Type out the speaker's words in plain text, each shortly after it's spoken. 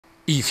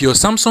If your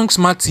Samsung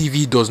Smart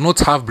TV does not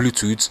have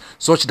Bluetooth,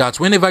 such that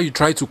whenever you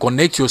try to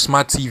connect your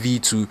Smart TV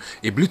to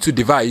a Bluetooth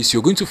device,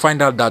 you're going to find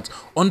out that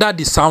under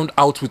the sound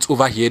output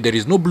over here, there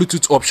is no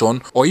Bluetooth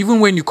option. Or even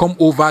when you come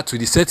over to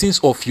the settings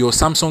of your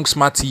Samsung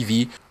Smart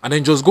TV and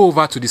then just go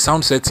over to the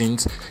sound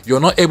settings, you're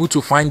not able to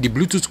find the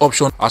Bluetooth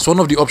option as one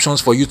of the options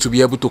for you to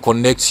be able to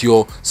connect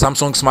your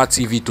Samsung Smart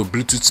TV to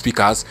Bluetooth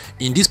speakers.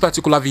 In this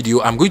particular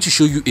video, I'm going to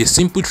show you a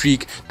simple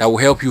trick that will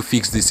help you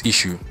fix this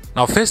issue.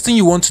 Now, first thing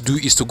you want to do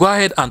is to go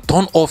ahead and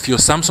turn off your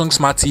Samsung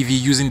Smart TV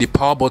using the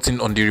power button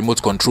on the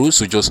remote control.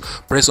 So just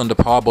press on the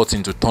power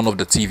button to turn off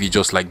the TV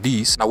just like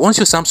this. Now, once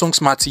your Samsung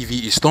Smart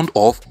TV is turned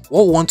off,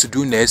 what we want to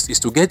do next is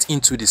to get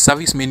into the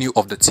service menu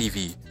of the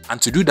TV. And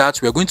to do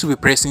that, we are going to be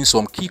pressing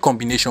some key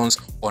combinations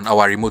on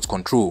our remote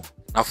control.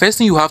 Now, first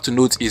thing you have to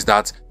note is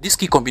that this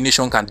key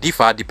combination can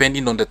differ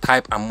depending on the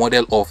type and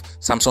model of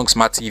Samsung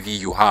Smart TV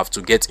you have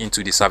to get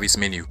into the service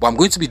menu. But I'm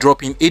going to be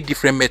dropping 8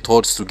 different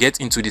methods to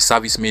get into the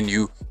service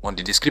menu on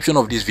the description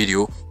of this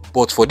video.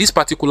 But for this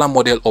particular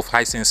model of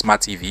Hisense Smart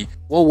TV,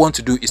 what we want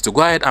to do is to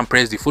go ahead and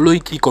press the following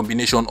key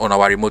combination on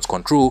our remote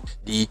control: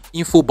 the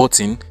info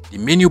button, the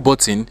menu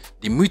button,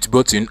 the mute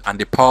button, and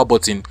the power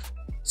button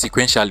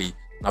sequentially.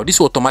 Now,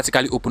 this will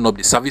automatically open up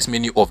the service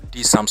menu of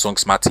this Samsung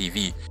Smart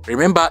TV.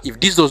 Remember,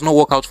 if this does not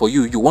work out for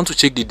you, you want to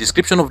check the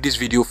description of this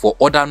video for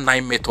other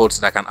 9 methods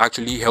that can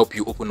actually help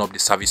you open up the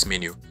service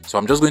menu. So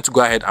I'm just going to go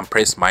ahead and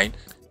press mine: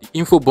 the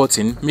info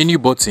button, menu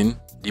button,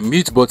 the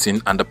mute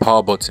button, and the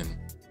power button.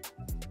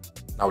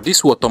 Now,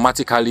 this will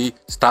automatically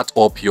start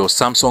up your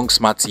Samsung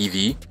Smart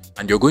TV,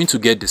 and you're going to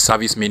get the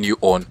service menu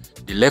on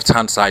the left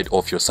hand side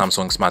of your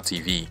Samsung Smart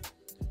TV.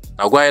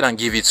 Now, go ahead and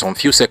give it some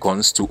few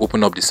seconds to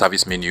open up the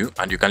service menu,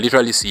 and you can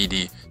literally see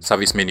the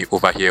service menu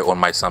over here on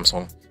my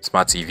Samsung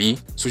Smart TV.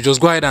 So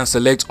just go ahead and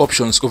select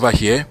options over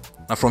here.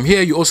 Now, from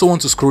here, you also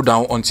want to scroll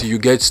down until you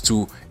get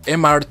to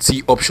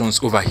MRT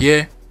options over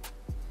here.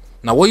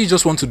 Now, what you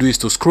just want to do is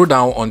to scroll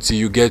down until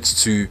you get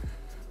to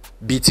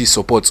BT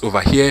support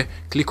over here.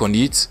 Click on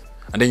it,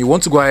 and then you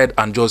want to go ahead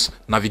and just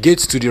navigate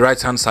to the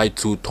right hand side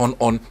to turn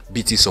on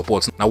BT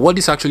support. Now, what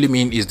this actually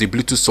means is the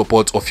Bluetooth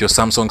support of your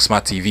Samsung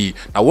Smart TV.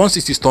 Now, once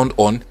it is turned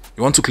on,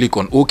 you want to click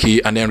on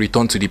OK and then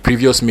return to the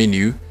previous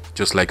menu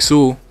just like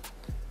so.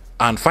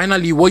 And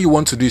finally, what you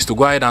want to do is to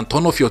go ahead and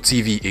turn off your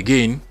TV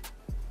again,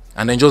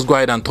 and then just go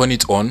ahead and turn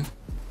it on.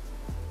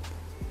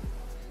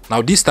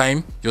 Now, this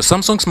time your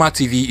Samsung Smart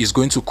TV is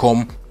going to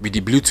come with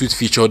the Bluetooth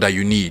feature that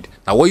you need.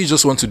 Now, what you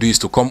just want to do is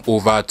to come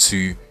over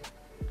to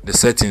the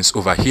settings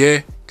over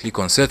here, click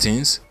on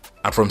settings,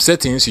 and from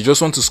settings you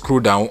just want to scroll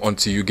down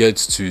until you get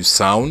to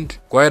sound.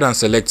 Go ahead and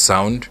select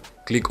sound,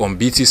 click on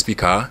BT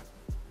speaker,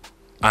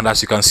 and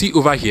as you can see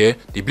over here,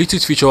 the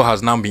Bluetooth feature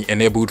has now been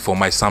enabled for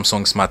my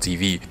Samsung Smart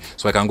TV.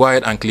 So I can go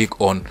ahead and click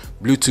on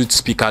Bluetooth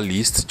speaker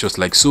list just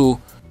like so,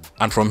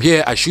 and from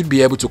here I should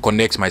be able to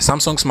connect my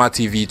Samsung Smart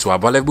TV to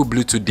available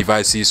Bluetooth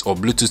devices or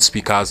Bluetooth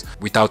speakers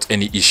without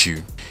any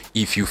issue.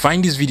 If you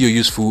find this video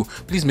useful,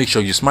 please make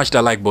sure you smash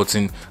that like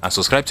button and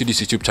subscribe to this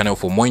YouTube channel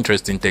for more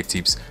interesting tech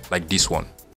tips like this one.